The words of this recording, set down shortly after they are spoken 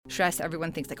stress,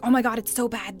 everyone thinks like, oh my God, it's so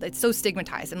bad. It's so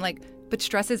stigmatized. And like, but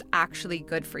stress is actually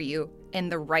good for you in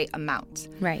the right amount.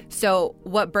 Right. So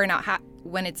what burnout,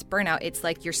 when it's burnout, it's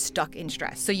like you're stuck in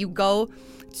stress. So you go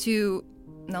to,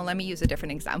 no, let me use a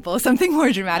different example, something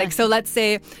more dramatic. So let's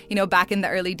say, back in the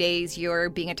early days, you're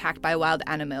being attacked by a wild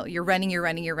animal. You're running.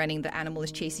 The animal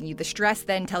is chasing you. The stress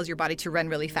then tells your body to run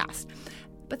really fast.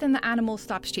 But then the animal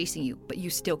stops chasing you, but you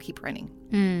still keep running.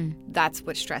 That's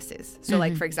what stress is. So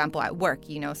like, for example, at work,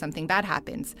 something bad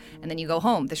happens and then you go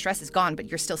home. The stress is gone, but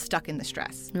you're still stuck in the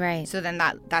stress. Right. So then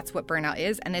that's what burnout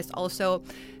is. And it's also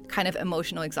kind of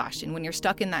emotional exhaustion. When you're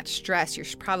stuck in that stress, you're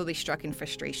probably stuck in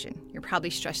frustration. You're probably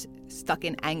stuck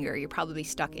in anger. You're probably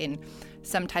stuck in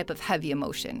some type of heavy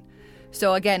emotion.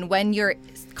 So again, when you're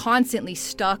constantly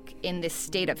stuck in this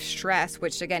state of stress,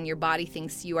 which again, your body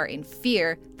thinks you are in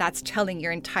fear, that's telling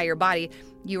your entire body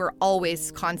you are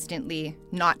always constantly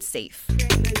not safe.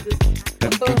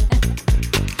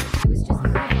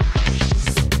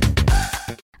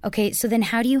 Okay, so then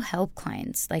how do you help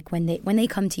clients? Like when they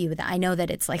come to you with that? I know that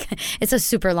it's like it's a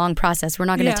super long process. We're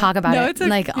not going to talk about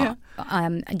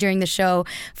it during the show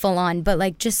full on, but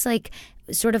like just like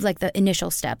sort of like the initial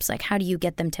steps, like how do you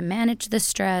get them to manage the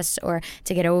stress or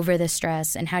to get over the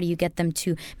stress, and how do you get them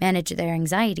to manage their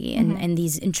anxiety and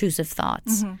these intrusive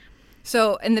thoughts?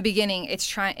 So in the beginning,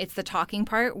 it's the talking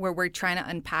part where we're trying to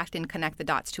unpack and connect the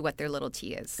dots to what their little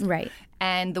T is. Right.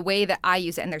 And the way that I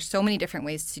use it, and there's so many different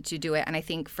ways to do it, and I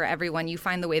think for everyone, you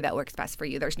find the way that works best for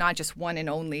you. There's not just one and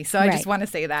only. So I just want to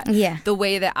say that. Yeah. The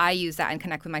way that I use that and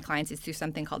connect with my clients is through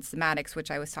something called somatics, which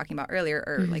I was talking about earlier,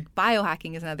 or like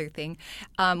biohacking is another thing,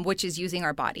 which is using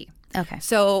our body. Okay.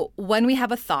 So when we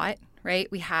have a thought, right,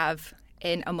 we have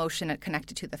an emotion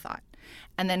connected to the thought.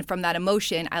 And then from that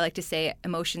emotion, I like to say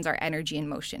emotions are energy in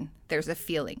motion. There's a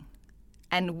feeling.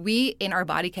 And we in our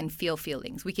body can feel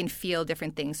feelings. We can feel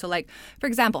different things. So like, for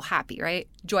example, happy, right?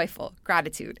 Joyful,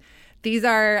 gratitude. These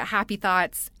are happy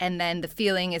thoughts. And then the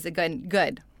feeling is a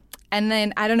good. And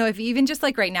then I don't know if even just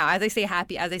like right now, as I say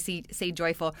happy, as I say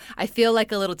joyful, I feel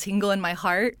like a little tingle in my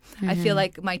heart. I feel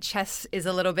like my chest is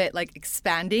a little bit like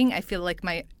expanding. I feel like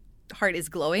my heart is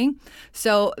glowing.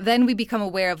 So then we become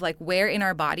aware of like where in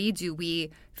our body do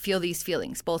we feel these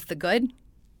feelings, both the good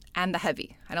and the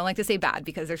heavy. I don't like to say bad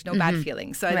because there's no bad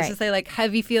feelings. So I just say like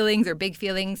heavy feelings or big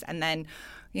feelings, and then,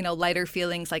 lighter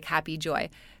feelings like happy, joy.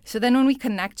 So then when we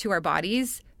connect to our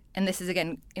bodies, and this is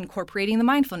again incorporating the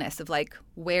mindfulness of like,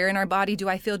 where in our body do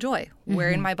I feel joy?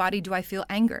 Where in my body do I feel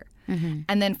anger?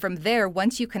 And then from there,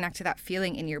 once you connect to that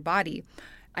feeling in your body,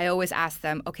 I always ask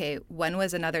them, okay, when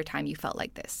was another time you felt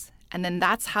like this? And then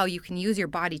that's how you can use your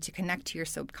body to connect to your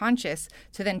subconscious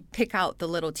to then pick out the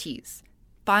little T's.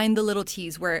 Find the little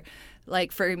T's where,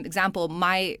 like, for example,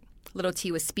 my little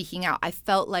T was speaking out. I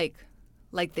felt like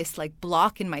this like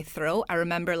block in my throat. I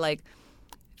remember like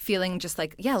feeling just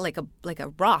like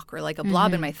a rock or like a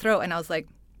blob in my throat. And I was like,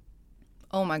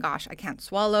 oh my gosh, I can't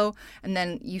swallow. And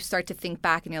then you start to think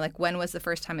back and you're like, when was the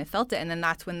first time I felt it? And then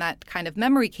that's when that kind of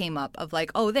memory came up of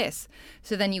like, oh, this.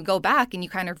 So then you go back and you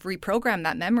kind of reprogram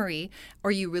that memory,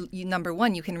 or you number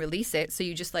one, you can release it. So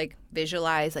you just like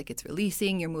visualize like it's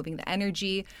releasing, you're moving the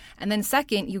energy. And then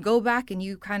second, you go back and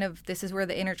you kind of, this is where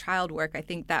the inner child work, I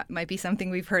think that might be something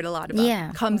we've heard a lot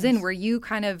about, comes in, where you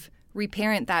kind of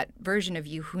reparent that version of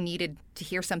you who needed to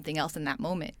hear something else in that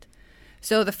moment.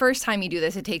 So the first time you do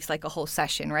this, it takes like a whole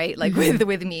session, right? Like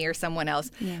with me or someone else.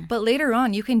 Yeah. But later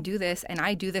on, you can do this, and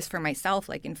I do this for myself,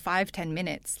 like in 5-10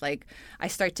 minutes. Like I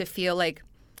start to feel like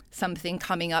something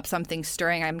coming up, something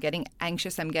stirring. I'm getting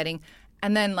anxious.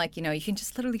 And then like, you can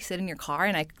just literally sit in your car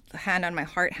and I hand on my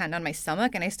heart, hand on my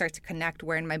stomach, and I start to connect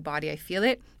where in my body I feel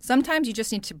it. Sometimes you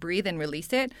just need to breathe and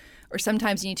release it. Or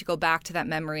sometimes you need to go back to that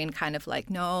memory and kind of like,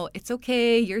 no, it's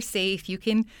okay. You're safe. You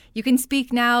can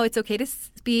speak now. It's okay to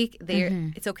speak.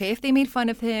 It's okay if they made fun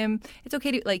of him. It's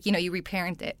okay to like, you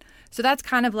reparent it. So that's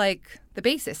kind of like the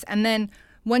basis. And then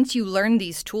once you learn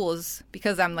these tools,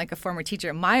 because I'm like a former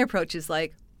teacher, my approach is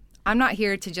like, I'm not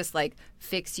here to just like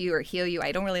fix you or heal you.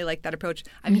 I don't really like that approach.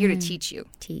 I'm here to teach you.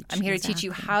 I'm here to teach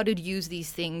you how to use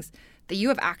these things that you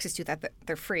have access to, that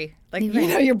they're free. Like,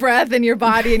 your breath and your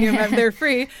body and your mind, they're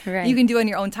free. Right. You can do on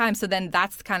your own time. So then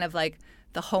that's kind of like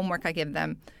the homework I give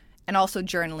them. And also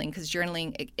journaling, because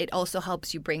journaling, it also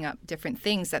helps you bring up different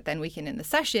things that then we can, in the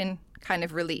session, kind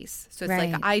of release. So it's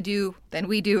like I do, then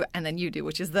we do, and then you do,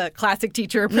 which is the classic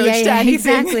teacher approach to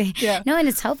anything. Exactly. No, and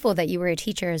it's helpful that you were a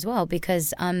teacher as well,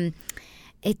 because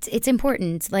It's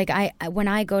important. Like when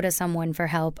I go to someone for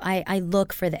help, I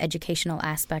look for the educational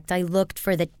aspect. I looked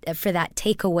for that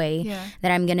takeaway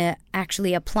that I'm gonna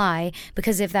actually apply.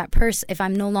 Because if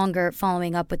I'm no longer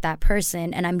following up with that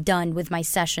person and I'm done with my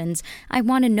sessions, I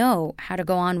want to know how to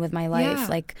go on with my life.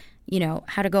 Like,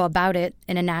 how to go about it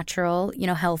in a natural,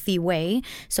 healthy way.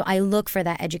 So I look for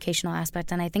that educational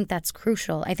aspect, and I think that's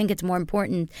crucial. I think it's more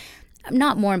important.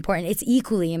 Not more important, it's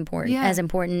equally important,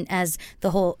 as the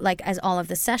whole, like as all of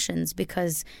the sessions,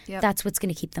 because that's what's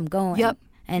going to keep them going.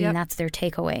 And that's their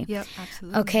takeaway. Yep,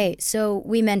 absolutely. Okay, so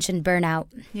we mentioned burnout.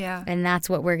 Yeah. And that's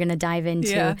what we're going to dive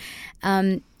into.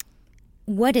 Yeah.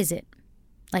 What is it?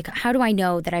 Like, how do I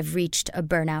know that I've reached a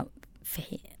burnout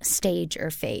stage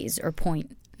or phase or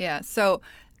point? Yeah, so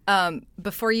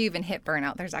before you even hit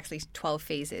burnout, there's actually 12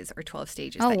 phases or 12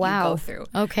 stages that you go through.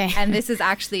 Okay. And this is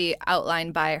actually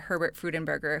outlined by Herbert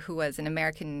Freudenberger, who was an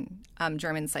American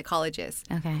German psychologist,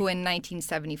 who in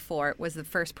 1974 was the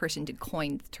first person to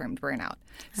coin the term burnout.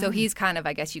 So he's kind of,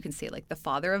 I guess you can say, like the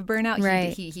father of burnout.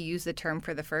 Right. He used the term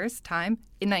for the first time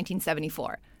in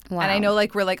 1974. Wow. And I know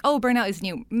we're like, oh, burnout is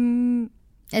new.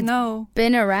 It's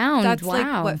been around.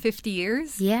 That's 50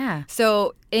 years? Yeah.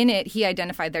 So in it, he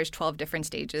identified there's 12 different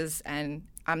stages, and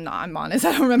I'm honest,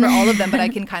 I don't remember all of them, but I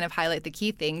can kind of highlight the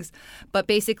key things. But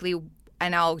basically,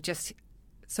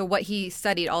 so what he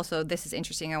studied also, this is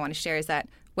interesting, I want to share, is that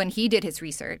when he did his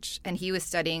research and he was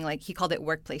studying, he called it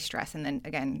workplace stress, and then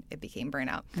again, it became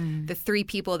burnout. The 3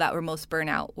 people that were most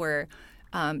burnout were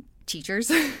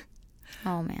teachers,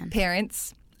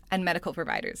 parents, and medical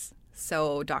providers.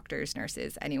 So doctors,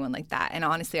 nurses, anyone like that. And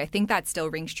honestly, I think that still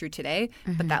rings true today,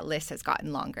 but that list has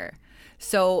gotten longer.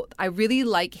 So I really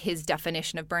like his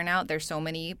definition of burnout. There's so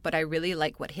many, but I really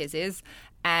like what his is.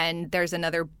 And there's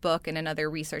another book and another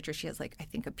researcher. She has, I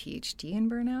think, a PhD in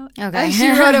burnout. Okay. And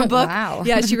she wrote a book. Wow.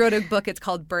 Yeah, she wrote a book. It's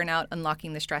called Burnout: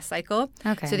 Unlocking the Stress Cycle.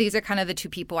 Okay. So these are kind of the 2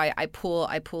 people I pull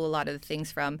a lot of the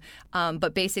things from.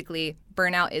 But basically,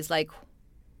 burnout is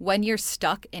when you're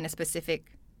stuck in a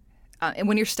specific and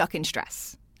when you're stuck in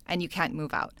stress and you can't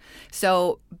move out.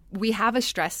 So we have a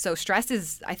stress. So stress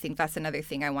is, I think that's another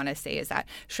thing I want to say, is that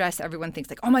stress, everyone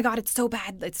thinks oh my God, it's so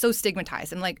bad. It's so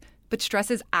stigmatized. I'm but stress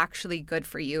is actually good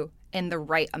for you in the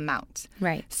right amount.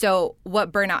 Right. So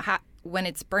what when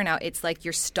it's burnout, it's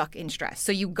you're stuck in stress.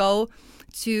 So you go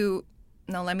to...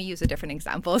 No, let me use a different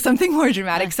example, something more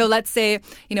dramatic. So let's say,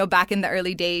 back in the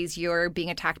early days, you're being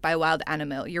attacked by a wild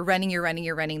animal. You're running.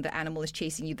 The animal is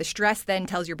chasing you. The stress then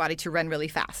tells your body to run really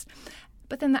fast.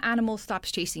 But then the animal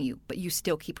stops chasing you, but you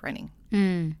still keep running.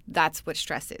 That's what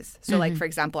stress is. So for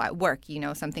example, at work,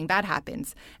 something bad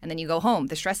happens and then you go home.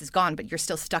 The stress is gone, but you're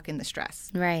still stuck in the stress.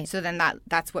 Right. So then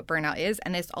that's what burnout is.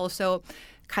 And it's also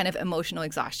kind of emotional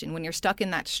exhaustion. When you're stuck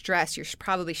in that stress, you're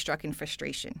probably stuck in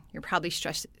frustration. You're probably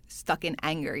stuck in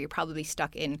anger. You're probably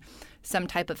stuck in some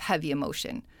type of heavy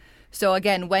emotion. So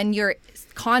again, when you're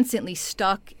constantly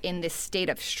stuck in this state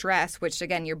of stress, which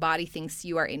again, your body thinks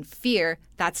you are in fear,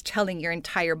 that's telling your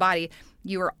entire body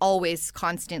you are always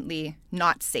constantly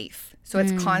not safe. So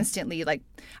it's constantly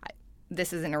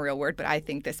this isn't a real word, but I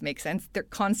think this makes sense. They're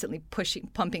constantly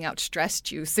pumping out stress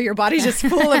juice. So your body's just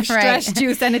full of stress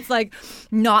juice, and it's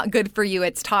not good for you.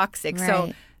 It's toxic. Right.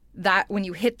 So that when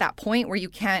you hit that point where you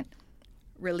can't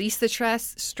release the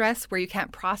stress, where you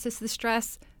can't process the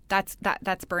stress, that's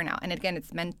burnout. And again,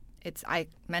 it's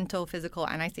mental, physical,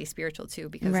 and I say spiritual too,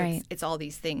 because it's all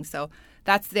these things. So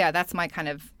that's my kind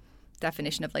of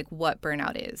definition of what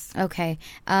burnout is. Okay.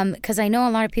 Because I know a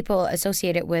lot of people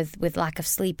associate it with lack of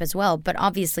sleep as well, but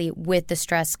obviously with the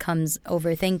stress comes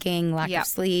overthinking, lack of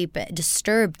sleep,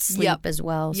 disturbed sleep as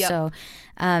well. Yep. So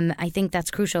I think that's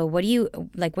crucial. What do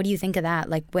you think of that,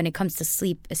 when it comes to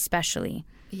sleep especially?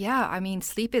 Yeah, I mean,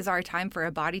 sleep is our time for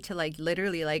a body to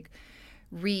literally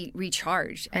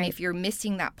recharge. And if you're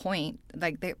missing that point,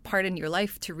 the part in your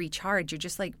life to recharge, you're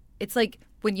just it's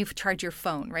when you charge your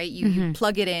phone, right? You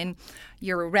plug it in,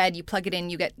 you're red, you plug it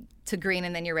in, you get to green,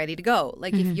 and then you're ready to go.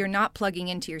 If you're not plugging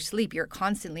into your sleep, you're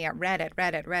constantly at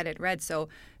red. So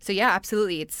yeah,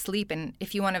 absolutely, it's sleep. And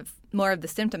if you want more of the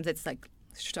symptoms, it's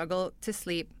struggle to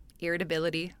sleep,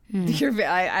 irritability.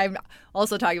 I'm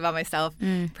also talking about myself.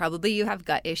 Probably you have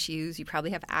gut issues. You probably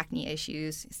have acne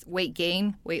issues, weight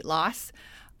gain, weight loss,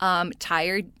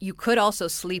 tired. You could also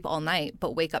sleep all night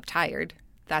but wake up tired.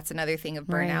 That's another thing of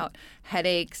burnout. Right.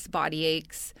 Headaches, body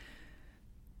aches.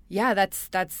 Yeah, that's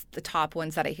the top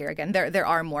ones that I hear. Again, there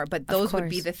are more, but those would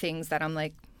be the things that I'm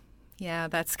yeah,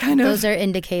 that's kind of... Those are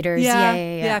indicators.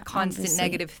 Yeah. Constant obviously.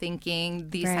 Negative thinking,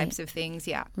 these types of things.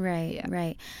 Yeah.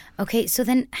 Right. Okay. So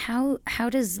then how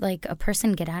does a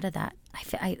person get out of that?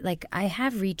 I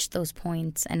have reached those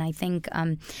points, and I think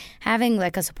having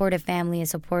like a supportive family, a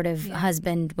supportive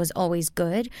husband was always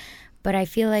good. But I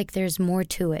feel like there's more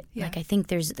to it. Yeah. Like I think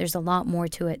there's a lot more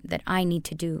to it that I need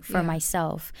to do for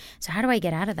myself. So how do I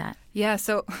get out of that? Yeah.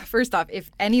 So first off,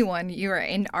 if anyone you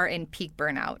are in peak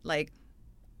burnout, like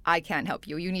I can't help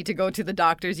you. You need to go to the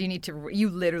doctors. You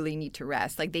literally need to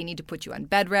rest. Like they need to put you on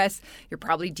bed rest. You're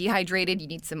probably dehydrated. You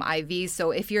need some IVs. So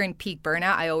if you're in peak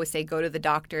burnout, I always say go to the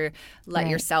doctor. Let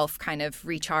yourself kind of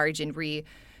recharge and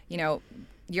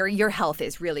your health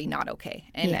is really not okay.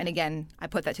 And again, I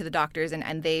put that to the doctors,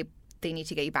 and they need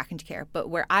to get you back into care. But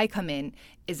where I come in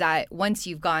is that once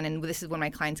you've gone, and this is when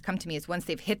my clients come to me, is once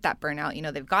they've hit that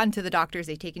burnout, they've gone to the doctors,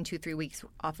 they've taken 2-3 weeks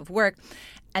off of work,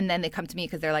 and then they come to me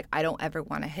because they're like, I don't ever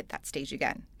want to hit that stage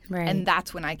again. Right. And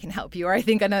that's when I can help you, or I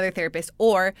think another therapist,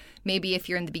 or maybe if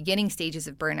you're in the beginning stages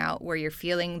of burnout where you're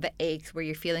feeling the aches, where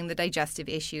you're feeling the digestive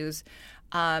issues,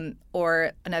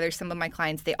 or some of my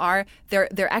clients, they're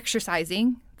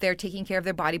exercising, they're taking care of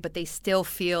their body, but they still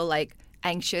feel like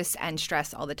anxious and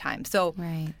stressed all the time. So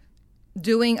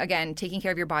taking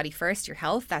care of your body first, your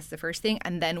health, that's the first thing.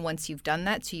 And then once you've done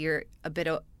that, so you're a bit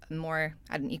more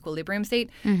at an equilibrium state,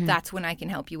 that's when I can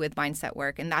help you with mindset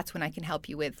work. And that's when I can help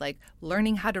you with like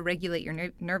learning how to regulate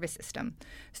your nervous system.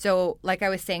 So like I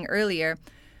was saying earlier,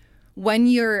 when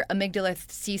your amygdala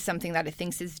sees something that it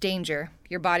thinks is danger,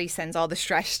 your body sends all the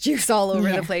stress juice all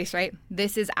over the place, right?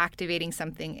 This is activating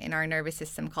something in our nervous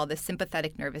system called the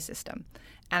sympathetic nervous system.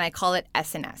 And I call it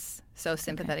SNS. So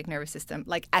sympathetic nervous system,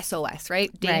 like SOS,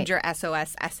 right? Danger,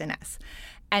 SOS, SNS.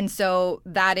 And so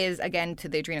that is, again, to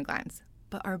the adrenal glands.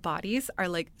 But our bodies are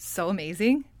like so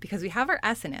amazing because we have our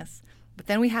SNS, but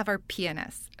then we have our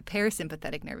PNS, a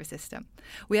parasympathetic nervous system.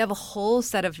 We have a whole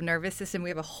set of nervous system. We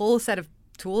have a whole set of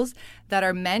tools that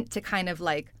are meant to kind of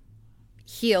like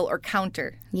heal or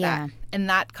counter that. And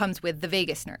that comes with the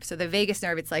vagus nerve. So the vagus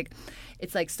nerve, it's like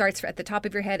starts at the top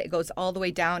of your head. It goes all the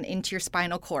way down into your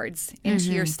spinal cords,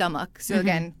 into your stomach. So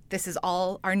again, this is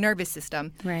all our nervous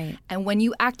system. Right. And when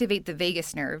you activate the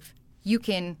vagus nerve, you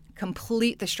can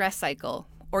complete the stress cycle,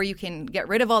 or you can get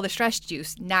rid of all the stress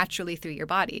juice naturally through your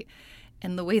body.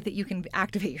 And the way that you can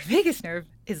activate your vagus nerve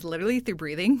is literally through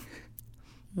breathing.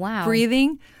 Wow.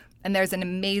 Breathing. And there's an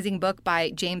amazing book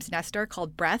by James Nestor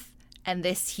called Breath. And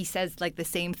he says like the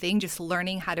same thing, just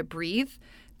learning how to breathe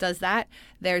does that.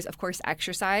 There's, of course,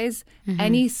 exercise,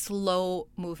 any slow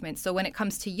movement. So when it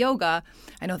comes to yoga,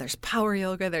 I know there's power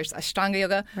yoga, there's Ashtanga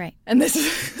yoga. Right. And this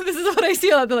is what I see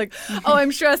a lot. They're like, oh,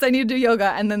 I'm stressed, I need to do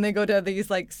yoga. And then they go to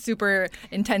these like super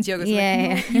intense yogas.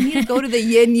 Like, you need to go to the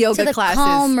yin yoga to the classes.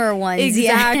 Calmer ones.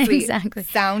 Exactly. Yeah, exactly.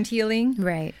 Sound healing.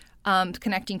 Right.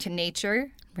 Connecting to nature.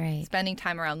 Right. Spending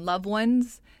time around loved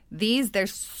ones.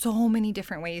 There's so many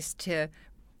different ways to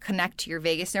connect to your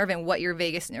vagus nerve. And what your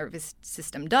vagus nervous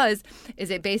system does is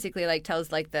it basically like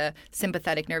tells like the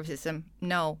sympathetic nervous system,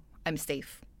 no, I'm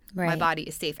safe. Right. My body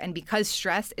is safe. And because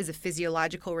stress is a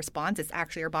physiological response, it's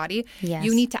actually our body,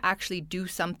 you need to actually do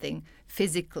something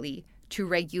physically to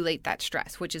regulate that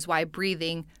stress, which is why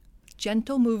breathing,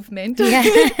 gentle movement.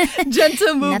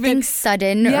 Nothing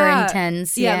sudden or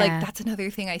intense. Yeah, like that's another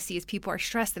thing I see is people are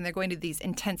stressed and they're going to these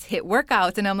intense HIIT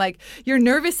workouts. And I'm like, your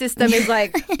nervous system is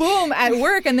like, boom, at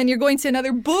work. And then you're going to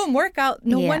another boom workout.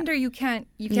 No wonder you can't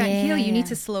heal. You need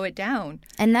to slow it down.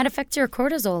 And that affects your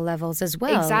cortisol levels as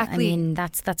well. Exactly. I mean,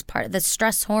 that's part of the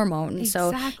stress hormone.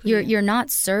 Exactly. So you're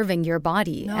not serving your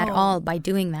body at all by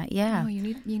doing that. Yeah. No, you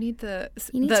need the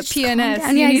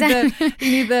PNS.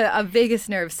 You need the vagus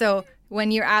nerve. So when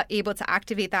you're able to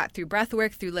activate that through breath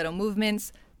work, through little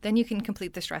movements, then you can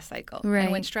complete the stress cycle. Right.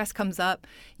 And when stress comes up,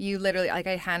 you literally, like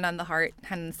I hand on the heart,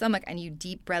 hand on the stomach, and you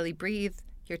deep belly breathe.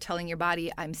 You're telling your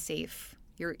body, I'm safe.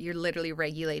 You're literally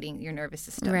regulating your nervous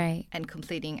system and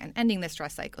completing and ending the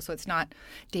stress cycle. So it's not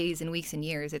days and weeks and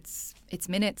years. It's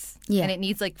minutes. Yeah. And it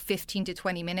needs like 15 to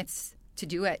 20 minutes to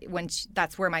do it.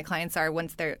 That's where my clients are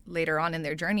once they're later on in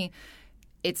their journey.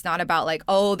 It's not about like,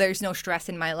 oh, there's no stress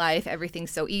in my life. Everything's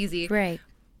so easy. Right.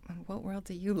 What world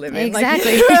do you live in?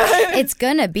 Exactly. It's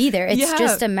going to be there. It's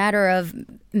just a matter of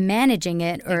managing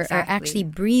it or actually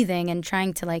breathing and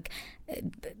trying to like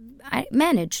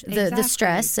manage the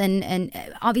stress. And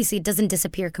obviously it doesn't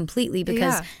disappear completely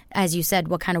because, as you said,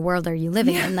 what kind of world are you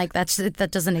living in? Like that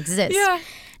doesn't exist. Yeah.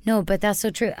 No, but that's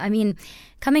so true. I mean,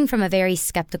 coming from a very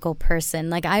skeptical person,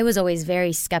 like I was always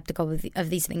very skeptical of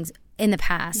these things in the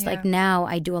past. Like now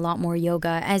I do a lot more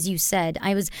yoga. As you said,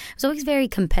 I was always very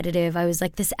competitive. I was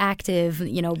like this active,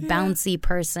 bouncy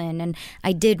person. And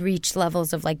I did reach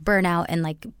levels of like burnout and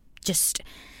like just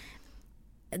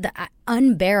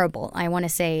unbearable, I want to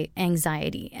say,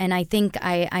 anxiety. And I think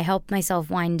I helped myself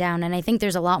wind down. And I think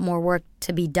there's a lot more work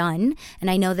to be done.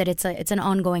 And I know that it's an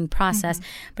ongoing process.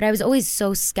 But I was always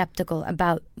so skeptical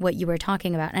about what you were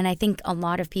talking about. And I think a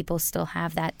lot of people still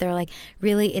have that. They're like,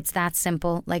 really, it's that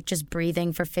simple? Like just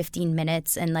breathing for 15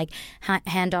 minutes and like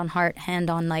hand on heart, hand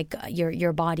on like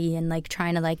your body, and like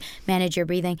trying to like manage your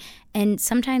breathing. And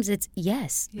sometimes it's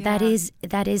that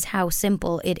is how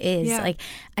simple it is. Like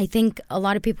I think a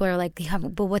lot of people are like, yeah,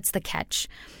 but what's the catch?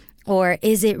 Or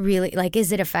is it really, like,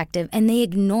 is it effective? And they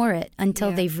ignore it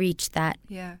until they've reached that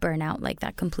burnout, like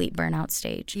that complete burnout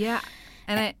stage. Yeah.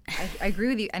 And I agree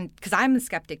with you, and because I'm a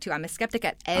skeptic too. I'm a skeptic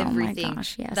at everything. Oh my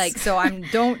gosh, yes. Like, so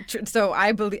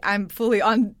I believe I'm fully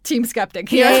on team skeptic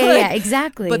here. Yeah,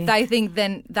 exactly. But I think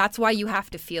then that's why you have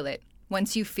to feel it.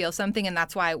 Once you feel something, and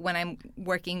that's why when I'm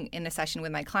working in a session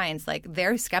with my clients, like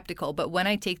they're skeptical, but when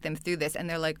I take them through this and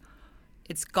they're like,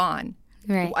 it's gone.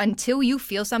 Right. Until you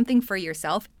feel something for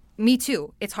yourself. Me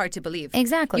too. It's hard to believe.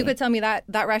 Exactly. You could tell me that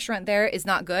restaurant there is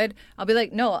not good. I'll be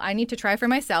like, no, I need to try for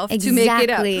myself to make it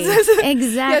up.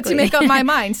 Exactly. Yeah, to make up my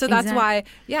mind. So that's why,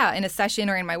 in a session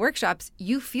or in my workshops,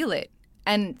 you feel it.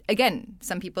 And again,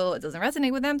 some people, it doesn't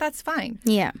resonate with them. That's fine.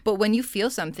 Yeah. But when you feel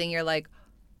something, you're like,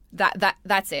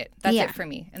 that's it. That's it for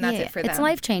me. And that's it for them. It's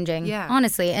life-changing,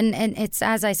 honestly. And it's,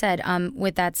 as I said,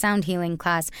 with that sound healing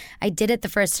class, I did it the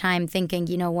first time thinking,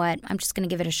 you know what, I'm just going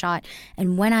to give it a shot.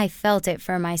 And when I felt it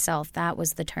for myself, that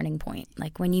was the turning point.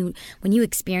 Like when you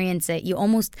experience it, you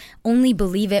almost only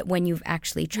believe it when you've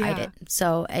actually tried it.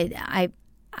 So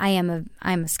I'm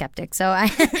a skeptic. So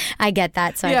I get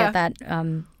that. So I get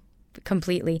that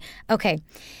completely. Okay.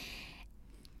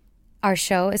 Our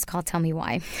show is called Tell Me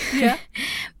Why. Yeah.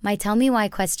 My Tell Me Why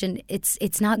question,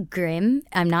 it's not grim.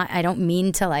 I don't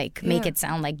mean to like make it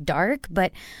sound like dark,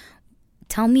 but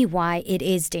tell me why it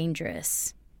is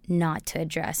dangerous not to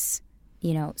address,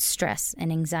 stress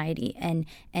and anxiety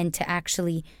and to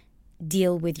actually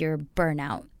deal with your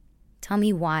burnout. Tell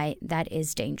me why that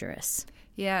is dangerous.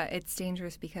 Yeah, it's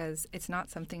dangerous because it's not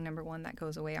something, number one, that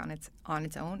goes away on its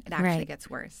own. It actually gets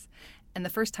worse. And the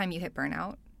first time you hit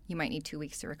burnout, you might need 2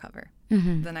 weeks to recover.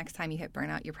 Mm-hmm. The next time you hit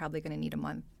burnout, you're probably going to need a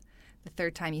month. The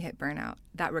third time you hit burnout,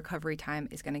 that recovery time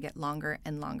is going to get longer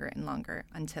and longer and longer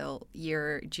until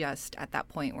you're just at that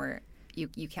point where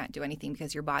you can't do anything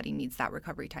because your body needs that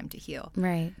recovery time to heal.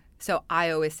 Right. So I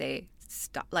always say,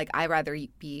 stop. Like, I'd rather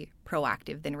be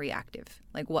proactive than reactive.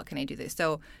 Like, what can I do this?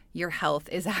 So your health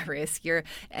is at risk.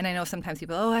 And I know sometimes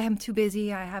people, I am too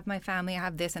busy. I have my family. I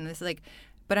have this and this. Like,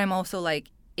 but I'm also like,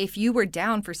 if you were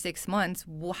down for 6 months,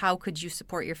 how could you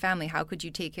support your family? How could you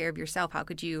take care of yourself? How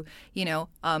could you,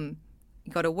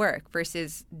 go to work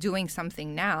versus doing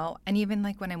something now? And even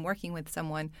like when I'm working with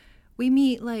someone, we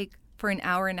meet like for an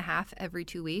hour and a half every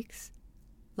 2 weeks.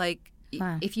 Like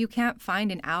if you can't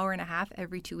find an hour and a half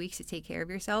every 2 weeks to take care of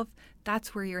yourself,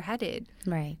 that's where you're headed.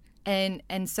 Right. And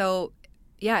so,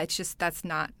 it's just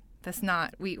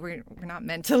we're not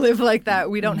meant to live like that.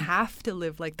 We don't have to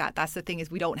live like that. That's the thing, is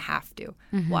we don't have to.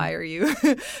 Mm-hmm. Why are you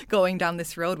going down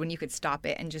this road when you could stop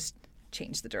it and just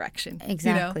change the direction?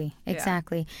 Exactly.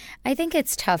 Exactly. I think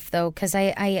it's tough though, because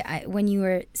I when you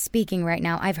were speaking right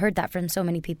now, I've heard that from so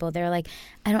many people. They're like,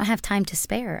 I don't have time to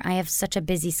spare. I have such a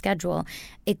busy schedule.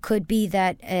 It could be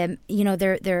that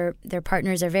their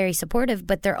partners are very supportive,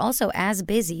 but they're also as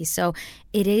busy. So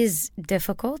it is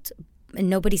difficult. And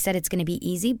nobody said it's going to be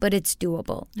easy, but it's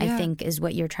doable, I think, is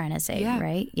what you're trying to say,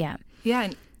 right? Yeah. Yeah,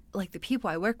 and like the people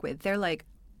I work with, they're like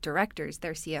directors,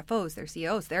 they're CFOs, they're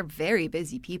CEOs. They're very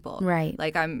busy people. Right.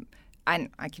 Like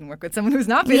I can work with someone who's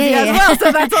not busy as well,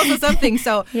 so that's also something.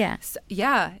 So,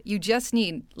 you just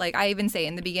need, like I even say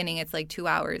in the beginning, it's like 2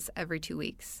 hours every 2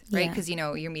 weeks, right? Because,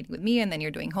 you're meeting with me and then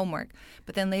you're doing homework.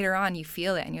 But then later on, you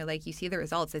feel it and you're like, you see the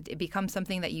results. It becomes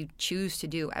something that you choose to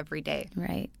do every day.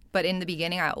 Right. But in the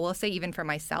beginning, I will say, even for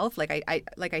myself, like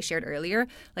I shared earlier,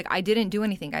 like I didn't do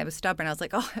anything. I was stubborn. I was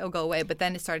like, it'll go away. But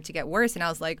then it started to get worse, and I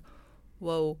was like,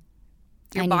 whoa,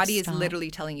 your body is literally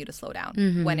telling you to slow down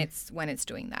when it's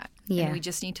doing that. Yeah. And we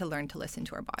just need to learn to listen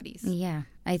to our bodies. Yeah.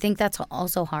 I think that's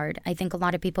also hard. I think a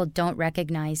lot of people don't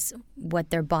recognize what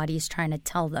their body's trying to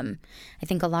tell them. I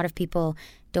think a lot of people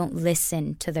don't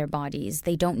listen to their bodies.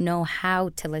 They don't know how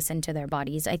to listen to their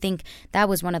bodies. I think that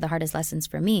was one of the hardest lessons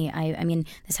for me. I mean,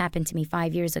 this happened to me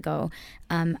 5 years ago.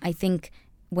 I think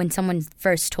when someone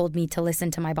first told me to listen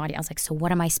to my body, I was like, so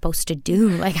what am I supposed to do?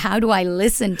 Like, how do I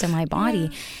listen to my body?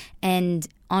 And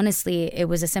honestly, it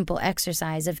was a simple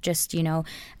exercise of just,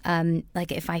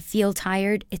 like if I feel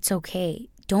tired, it's okay.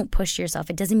 don't push yourself.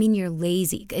 It doesn't mean you're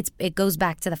lazy. It goes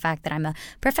back to the fact that I'm a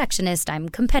perfectionist, I'm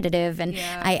competitive, and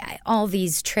I all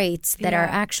these traits that are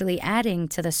actually adding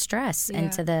to the stress and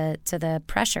to the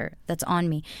pressure that's on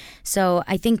me. So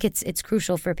I think it's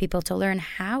crucial for people to learn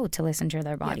how to listen to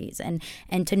their bodies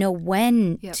and to know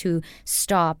when to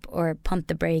stop or pump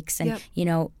the brakes and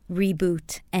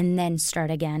reboot and then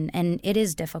start again. And it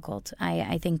is difficult.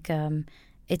 I think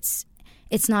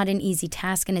it's not an easy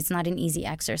task and it's not an easy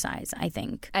exercise, I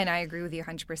think. And I agree with you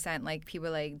 100%. Like, people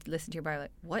listen to your body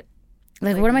like, what?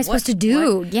 Like, what am I supposed to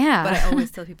do? What? Yeah. But I always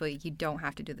tell people, you don't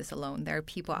have to do this alone. There are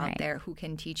people out there who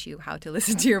can teach you how to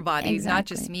listen to your body. Exactly. Not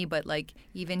just me, but like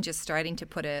even just starting to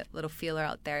put a little feeler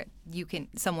out there,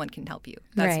 someone can help you.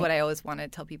 That's what I always want to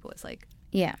tell people. It's like,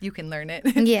 you can learn it.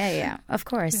 Yeah, of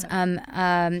course.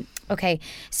 Okay,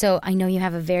 so I know you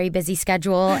have a very busy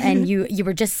schedule, and you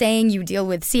were just saying you deal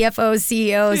with CFOs,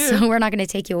 CEOs, so we're not going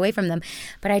to take you away from them.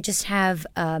 But I just have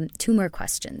 2 more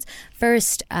questions.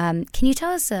 First, can you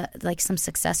tell us like some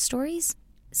success stories?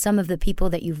 Some of the people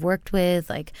that you've worked with,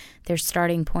 like their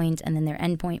starting point and then their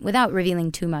end point, without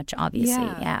revealing too much, obviously.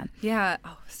 Yeah.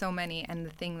 Oh, so many. And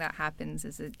the thing that happens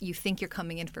is that you think you're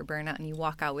coming in for burnout and you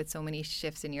walk out with so many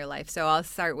shifts in your life. So I'll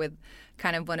start with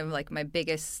kind of one of like my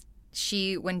biggest.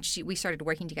 When we started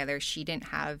working together, she didn't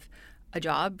have a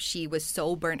job. She was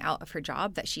so burnt out of her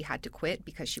job that she had to quit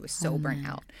because she was so burnt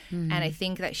out. Mm-hmm. And I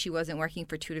think that she wasn't working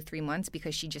for 2 to 3 months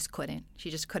because she just couldn't. She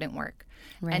just couldn't work.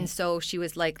 Right. And so she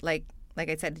was like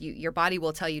I said, your body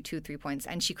will tell you 2-3 points,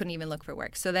 and she couldn't even look for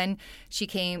work. So then she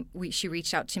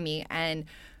reached out to me, and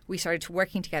we started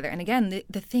working together. And again,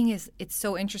 the thing is, it's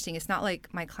so interesting. It's not like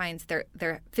my clients,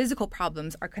 their physical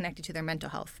problems are connected to their mental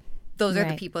health. Those are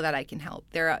the people that I can help.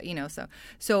 They're,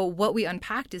 so what we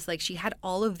unpacked is like she had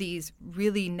all of these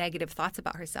really negative thoughts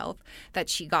about herself that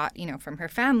she got, from her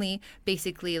family,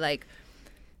 basically like,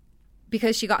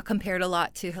 because she got compared a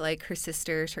lot to like her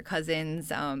sisters, her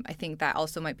cousins. I think that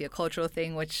also might be a cultural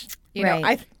thing, which,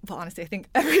 honestly, I think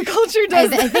every culture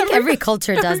does I think every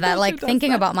culture does that. Like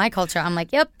thinking about my culture, I'm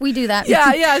like, yep, we do that.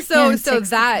 Yeah. So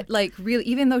that like really,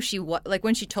 even though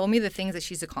when she told me the things that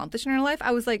she's accomplished in her life,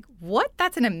 I was like, what?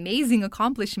 That's an amazing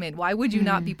accomplishment. Why would you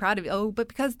not be proud of it? Oh, but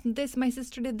because my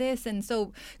sister did this. And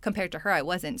so compared to her, I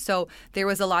wasn't. So there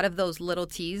was a lot of those little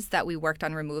T's that we worked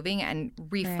on removing and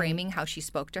reframing how she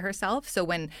spoke to herself. So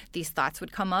when these thoughts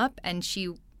would come up, and she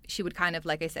would kind of,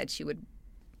 like I said, she would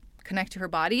connect to her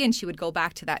body, and she would go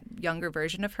back to that younger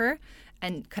version of her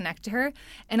and connect to her.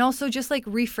 And also just like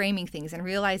reframing things and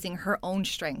realizing her own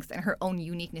strengths and her own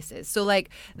uniquenesses. So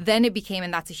like then it became,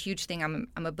 and that's a huge thing I'm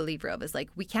a believer of, is like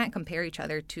we can't compare each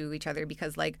other to each other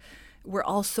because like we're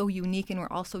all so unique and we're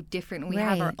all so different. And we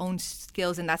have our own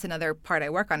skills, and that's another part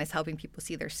I work on, is helping people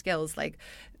see their skills, like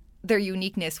their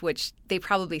uniqueness, which they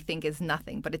probably think is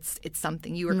nothing, but it's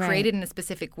something. You were created in a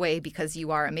specific way because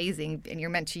you are amazing, and you're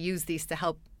meant to use these to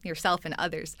help yourself and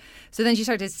others. So then she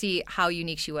started to see how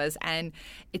unique she was. And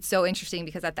it's so interesting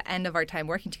because at the end of our time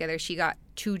working together, she got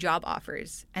 2 job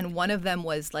offers. And one of them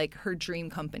was like her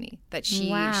dream company that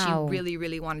she really,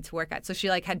 really wanted to work at. So she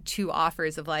like had 2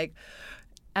 offers of like,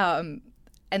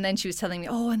 and then she was telling me,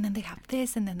 and then they have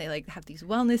this, and then they like have these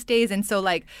wellness days. And so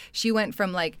like she went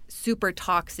from like super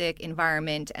toxic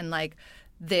environment and like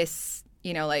this,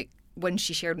 like when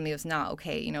she shared with me, it was not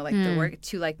okay, like the work,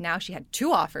 to like now she had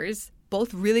 2 offers,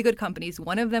 both really good companies.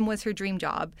 One of them was her dream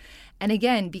job. And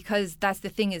again, because that's the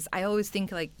thing, is I always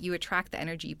think like you attract the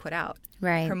energy you put out.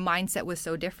 Right. Her mindset was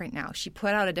so different now. She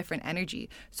put out a different energy.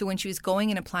 So when she was going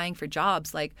and applying for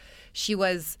jobs, like she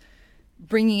was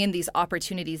bringing in these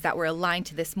opportunities that were aligned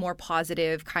to this more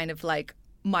positive kind of like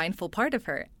mindful part of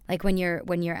her. Like when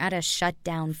you're at a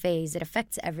shutdown phase, it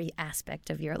affects every aspect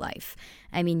of your life.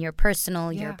 I mean, your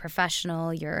personal, your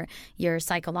professional, your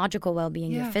psychological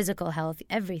well-being, your physical health,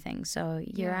 everything. So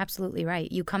you're absolutely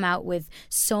right. You come out with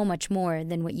so much more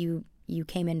than what you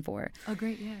came in for. Oh,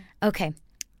 great, yeah. Okay.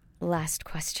 Last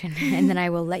question, and then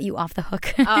I will let you off the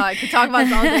hook. I could talk about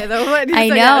this all day, though. I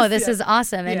know, this is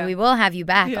awesome, and we will have you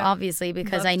back, obviously,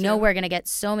 because I know we're going to get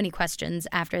so many questions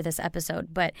after this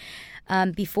episode. But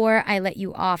before I let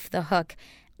you off the hook,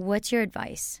 what's your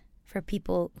advice for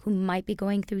people who might be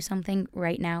going through something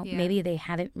right now? Maybe they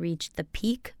haven't reached the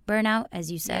peak burnout,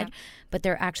 as you said, but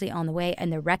they're actually on the way,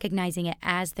 and they're recognizing it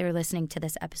as they're listening to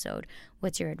this episode.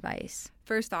 What's your advice?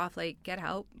 First off, like, get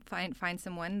help. Find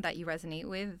someone that you resonate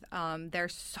with.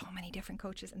 There's so many different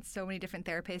coaches and so many different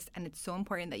therapists, and it's so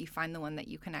important that you find the one that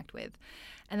you connect with.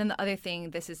 And then the other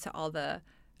thing, this is to all the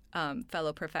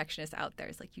fellow perfectionists out there,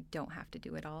 is like, you don't have to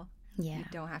do it all. Yeah. You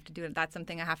don't have to do it. That's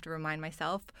something I have to remind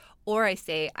myself. Or I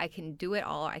say, I can do it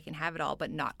all, I can have it all,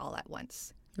 but not all at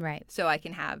once. Right. So I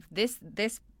can have this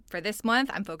for this month,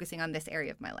 I'm focusing on this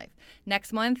area of my life.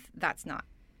 Next month, that's not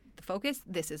the focus.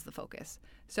 This is the focus.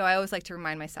 So I always like to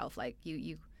remind myself, like,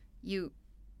 you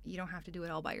don't have to do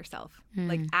it all by yourself.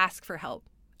 Like, ask for help.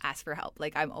 Ask for help.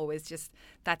 Like, I'm always just,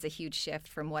 that's a huge shift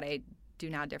from what I do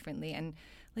now differently. And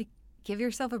like, give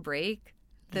yourself a break.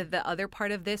 The other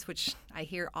part of this, which I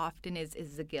hear often,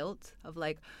 is the guilt of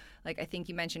like I think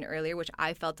you mentioned earlier, which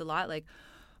I felt a lot, like,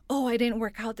 oh, I didn't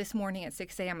work out this morning at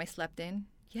 6 a.m. I slept in.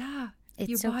 Yeah.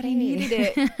 Your body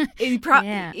needed it.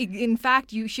 In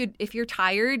fact, you should, if you're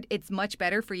tired, it's much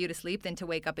better for you to sleep than to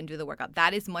wake up and do the workout.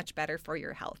 That is much better for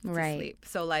your health to sleep.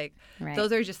 So like,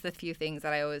 those are just the few things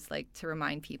that I always like to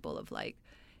remind people of, like,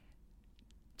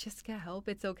 just get help.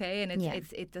 It's okay. And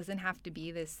it doesn't have to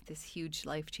be this huge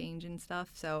life change and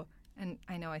stuff. So, and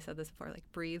I know I said this before, like,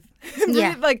 breathe.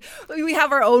 Yeah. Like, we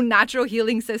have our own natural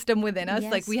healing system within us.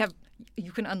 Yes. Like,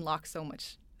 you can unlock so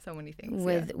many things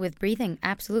with breathing.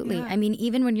 Absolutely. Yeah. I mean,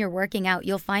 even when you're working out,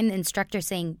 you'll find the instructor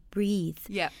saying, breathe.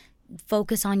 Yeah.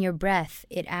 Focus on your breath.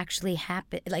 It actually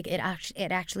happens. Like, it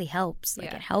actually helps.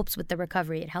 Like, it helps with the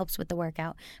recovery. It helps with the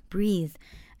workout. Breathe.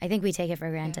 I think we take it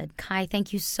for granted. Yeah. Kai,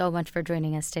 thank you so much for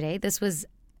joining us today. This was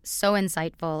so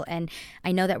insightful, and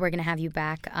I know that we're going to have you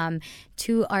back.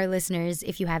 To our listeners,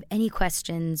 if you have any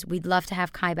questions, we'd love to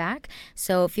have Kai back.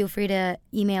 So feel free to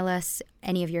email us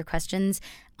any of your questions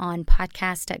on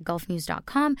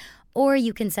podcast@gulfnews.com, or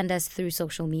you can send us through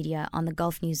social media on the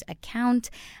Gulf News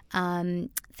account.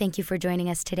 Thank you for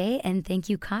joining us today, and thank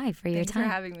you, Kai, for your time. Thanks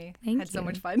for having me. Thank you. Had so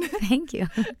much fun. Thank you.